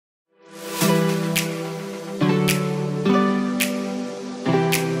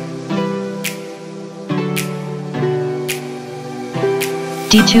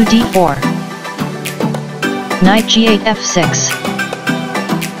d2 d4, knight g8 f6,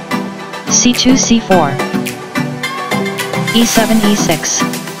 c2 c4, e7 e6,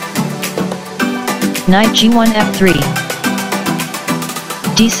 knight g1 f3,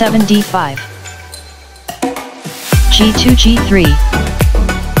 d7 d5, g2 g3,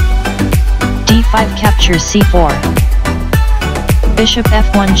 d5 captures c4, bishop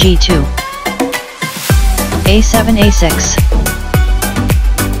f1 g2, a7 a6,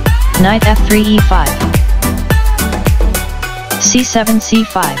 knight f3 e5, c7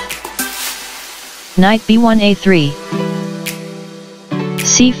 c5, knight b1 a3,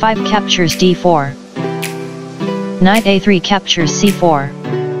 c5 captures d4, knight a3 captures c4,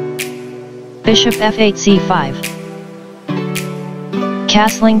 bishop f8 c5,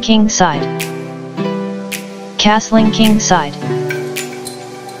 castling king side, castling king side,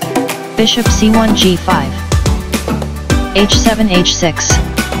 bishop c1 g5, h7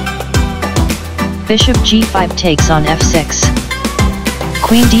 h6, bishop g5 takes on f6,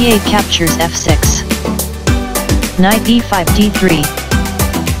 queen d8 captures f6, knight e5 d3,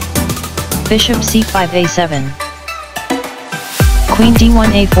 bishop c5 a7, queen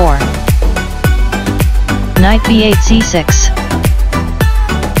d1 a4, knight b8 c6,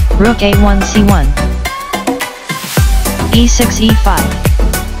 rook a1 c1, e6 e5,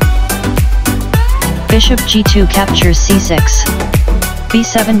 bishop g2 captures c6,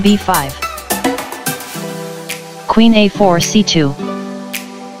 b7 b5, queen a4 c2,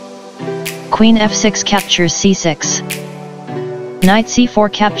 queen f6 captures c6, knight c4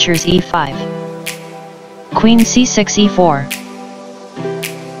 captures e5, queen c6 e4,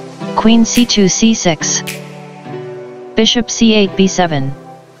 queen c2 c6, bishop c8 b7,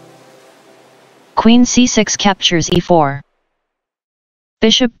 queen c6 captures e4,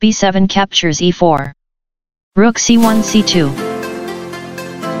 bishop b7 captures e4, rook c1 c2,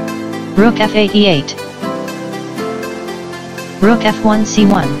 rook f8 e8, rook f1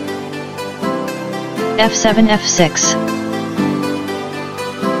 c1, f7 f6,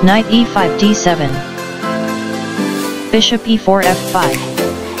 knight e5 d7, bishop e4 f5,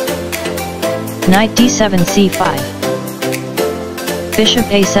 knight d7 c5, bishop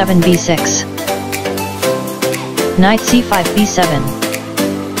a7 b6, knight c5 b7,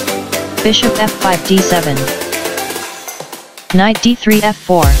 bishop f5 d7, knight d3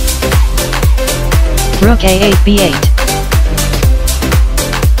 f4, rook a8 b8,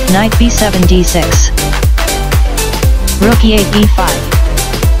 knight b7 d6, rook e8 e5,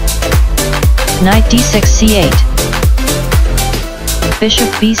 knight d6 c8, bishop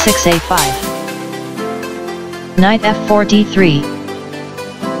b6 a5, knight f4 d3,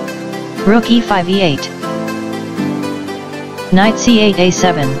 rook e5 e8, knight c8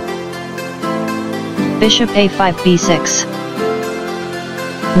 a7, bishop a5 b6,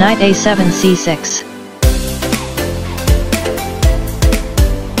 knight a7 c6,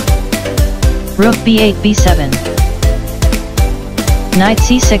 rook b8 b7, knight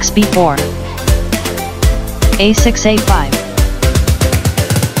c6 b4, a6 a5,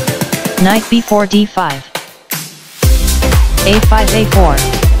 knight b4 d5, a5 a4,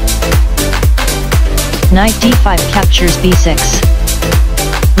 knight d5 captures b6,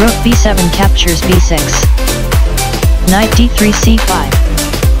 rook b7 captures b6, knight d3 c5,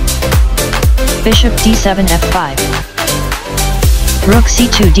 bishop d7 f5, rook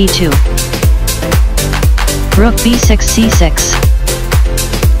c2 d2, rook b6 c6,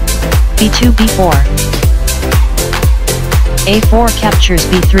 b2 b4, a4 captures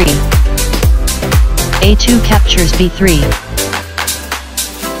b3, a2 captures b3,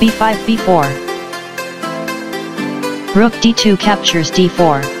 b5 b4, rook d2 captures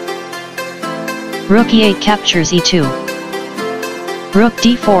d4, rook e8 captures e2, rook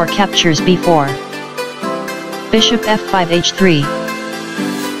d4 captures b4, bishop f5 h3,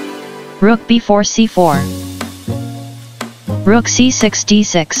 rook b4 c4, rook c6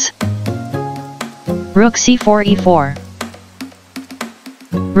 d6, rook c4 e4,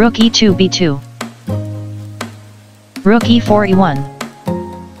 rook e2 b2, rook e4 e1,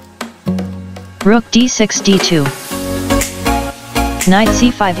 rook d6 d2, knight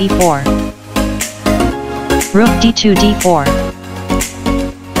c5 e4, rook d2 d4,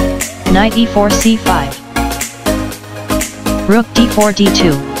 knight e4 c5, rook d4 d2,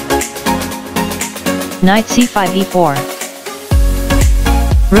 knight c5 e4,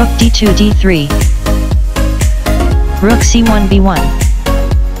 rook d2 d3, rook c1 b1,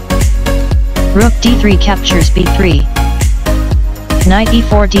 rook d3 captures b3, knight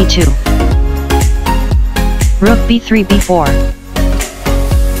e4 d2, rook b3 b4,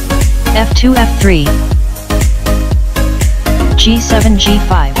 f2 f3, G7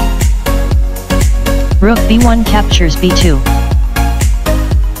 G5. Rook B1 captures B2.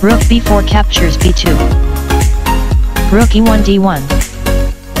 Rook B4 captures B2. Rook E1 D1.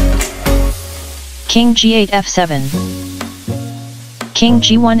 King G8 F7. King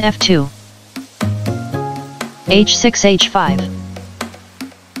G1 F2. H6 H5.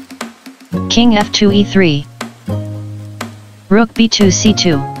 King F2 E3. Rook B2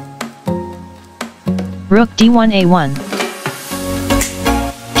 C2. Rook D1 A1.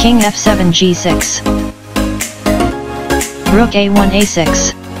 King F7 G6. Rook A1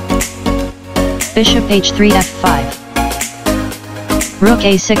 A6. Bishop H3 F5. Rook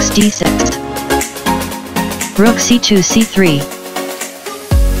A6 D6. Rook C2 C3.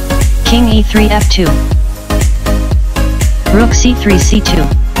 King E3 F2. Rook C3 C2.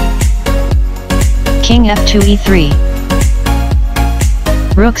 King F2 E3.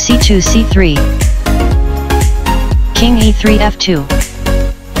 Rook C2 C3. King E3 F2.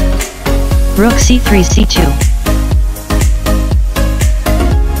 Rook C3 C2.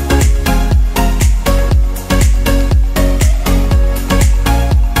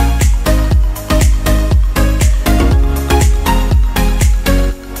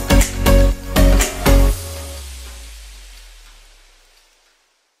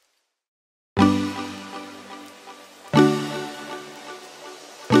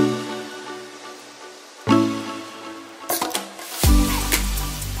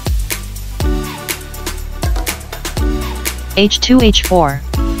 H2 H4.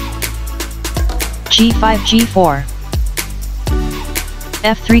 G5 G4.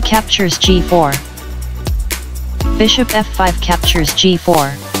 F3 captures G4. Bishop F5 captures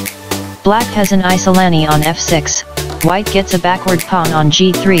G4. Black has an isolani on F6, white gets a backward pawn on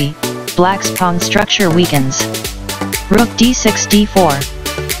G3, black's pawn structure weakens. Rook D6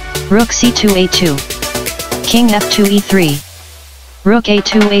 D4. Rook C2 A2. King F2 E3. Rook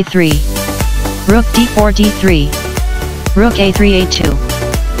A2 A3. Rook D4 D3. Rook A3 A2.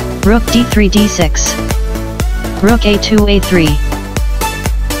 Rook D3 D6. Rook A2 A3.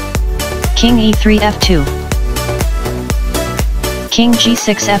 King E3 F2. King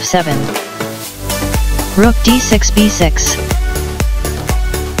G6 F7. Rook D6 B6.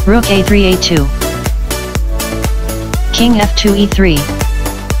 Rook A3 A2. King F2 E3.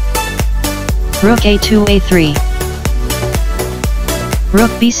 Rook A2 A3.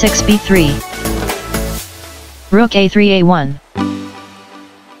 Rook B6 B3. Rook A3 A1.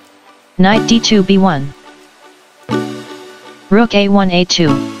 Knight D2 B1. Rook A1 A2.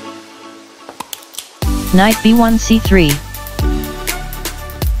 Knight B1 C3.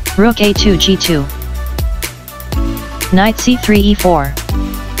 Rook A2 G2. Knight C3 E4.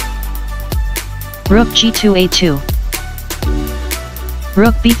 Rook G2 A2.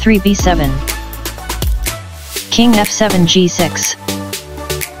 Rook B3 B7. King F7 G6.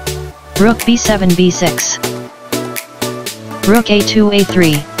 Rook B7 B6. Rook A2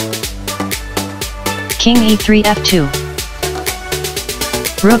 A3. King E3 F2.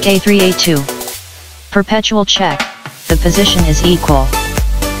 Rook A3 A2. Perpetual check, the position is equal.